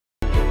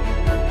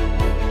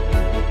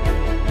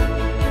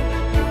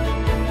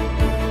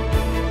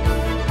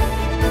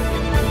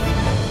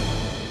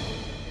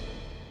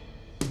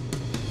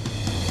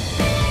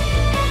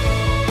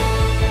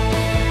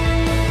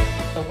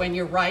when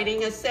you're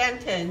writing a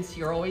sentence,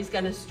 you're always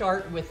going to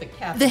start with the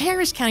capital. The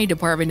Harris County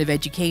Department of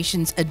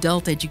Education's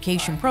adult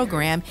education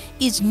program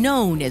is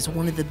known as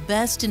one of the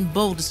best and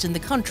boldest in the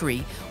country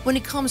when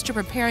it comes to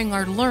preparing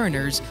our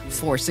learners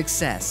for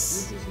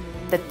success.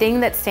 The thing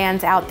that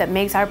stands out that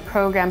makes our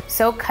program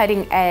so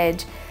cutting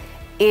edge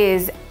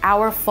is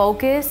our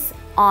focus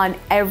on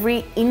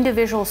every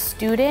individual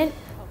student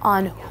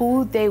on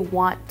who they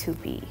want to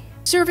be.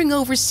 Serving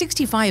over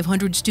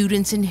 6,500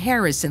 students in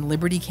Harris and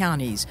Liberty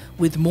counties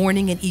with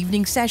morning and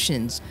evening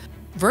sessions,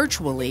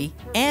 virtually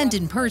and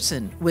in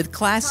person with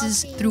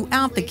classes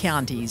throughout the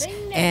counties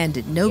and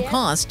at no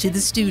cost to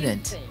the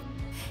student.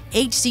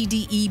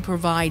 HCDE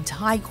provides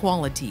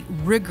high-quality,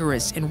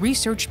 rigorous, and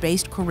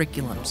research-based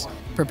curriculums,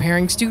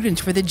 preparing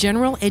students for the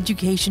General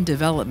Education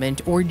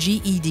Development, or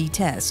GED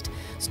test.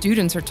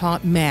 Students are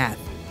taught math,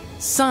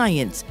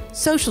 science,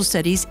 social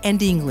studies,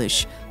 and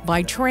English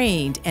by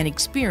trained and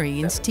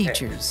experienced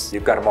teachers.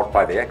 You've got to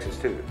multiply the X's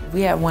too.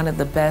 We have one of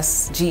the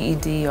best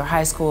GED or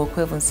high school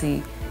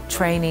equivalency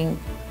training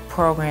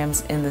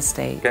programs in the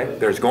state. Okay,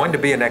 there's going to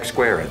be an X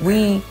square in there.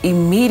 We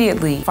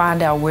immediately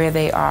find out where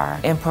they are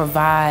and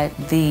provide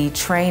the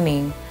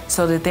training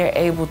so that they're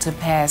able to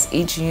pass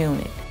each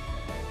unit.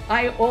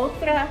 Hay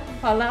otra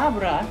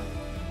palabra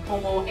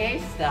como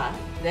esta.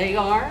 They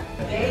are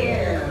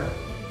there.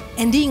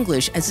 And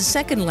English as a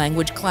second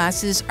language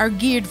classes are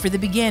geared for the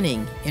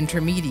beginning,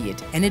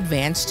 intermediate, and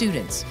advanced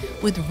students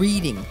with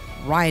reading,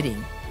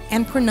 writing,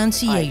 and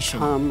pronunciation.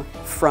 I come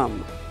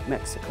from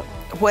Mexico.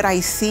 What I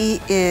see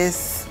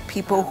is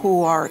people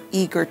who are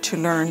eager to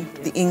learn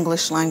the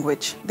English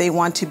language. They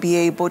want to be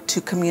able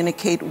to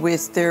communicate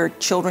with their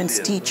children's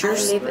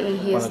teachers. I live in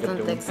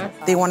Houston, Texas.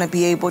 They want to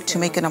be able to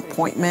make an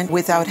appointment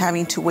without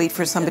having to wait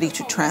for somebody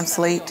to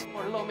translate.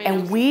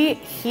 And we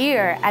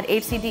here at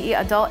HCDE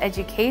Adult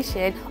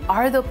Education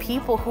are the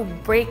people who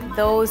break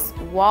those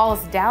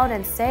walls down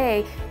and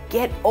say,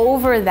 get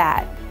over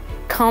that,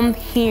 come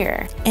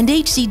here. And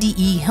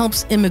HCDE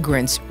helps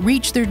immigrants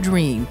reach their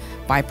dream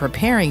by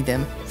preparing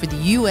them for the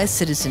U.S.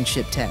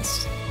 citizenship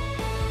test.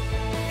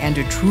 And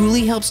to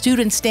truly help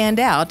students stand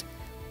out,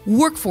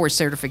 workforce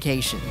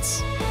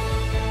certifications.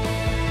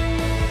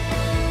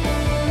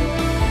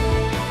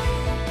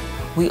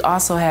 We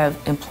also have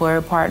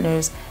employer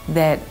partners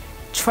that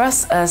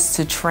trust us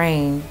to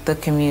train the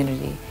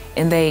community,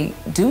 and they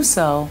do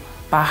so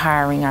by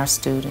hiring our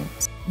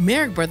students.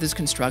 Merrick Brothers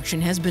Construction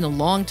has been a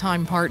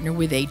longtime partner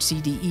with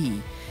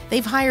HCDE.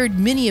 They've hired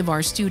many of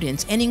our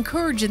students and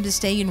encouraged them to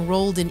stay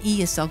enrolled in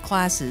ESL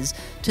classes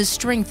to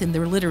strengthen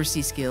their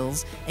literacy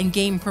skills and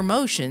gain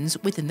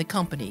promotions within the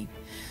company,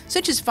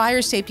 such as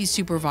Fire Safety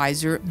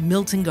Supervisor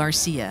Milton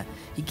Garcia.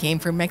 He came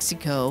from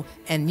Mexico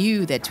and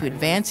knew that to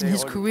advance in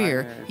his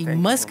career, he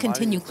must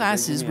continue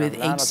classes with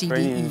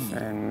HCDE.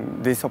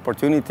 And these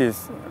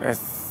opportunities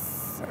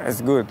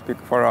is good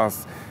for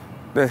us.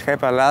 They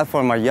help a lot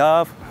for my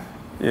job.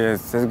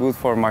 It's good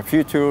for my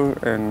future,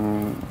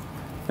 and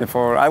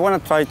I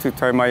want to try to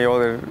tell my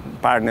other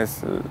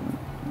partners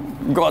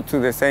go to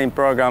the same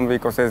program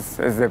because it's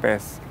the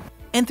best.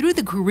 And through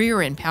the Career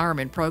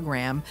Empowerment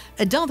Program,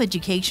 Adult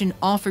Education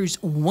offers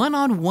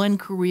one-on-one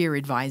career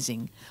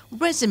advising,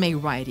 resume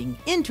writing,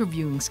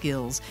 interviewing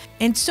skills,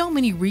 and so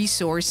many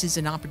resources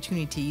and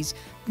opportunities,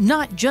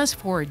 not just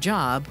for a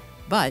job,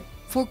 but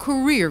for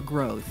career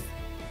growth.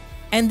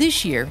 And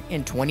this year,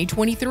 in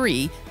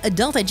 2023,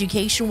 Adult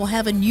Education will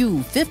have a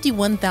new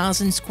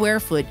 51,000 square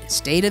foot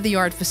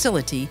state-of-the-art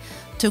facility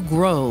to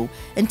grow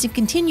and to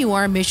continue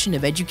our mission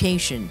of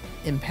education,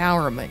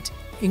 empowerment,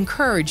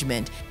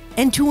 encouragement,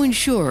 and to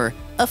ensure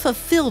a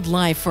fulfilled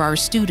life for our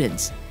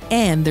students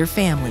and their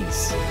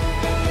families.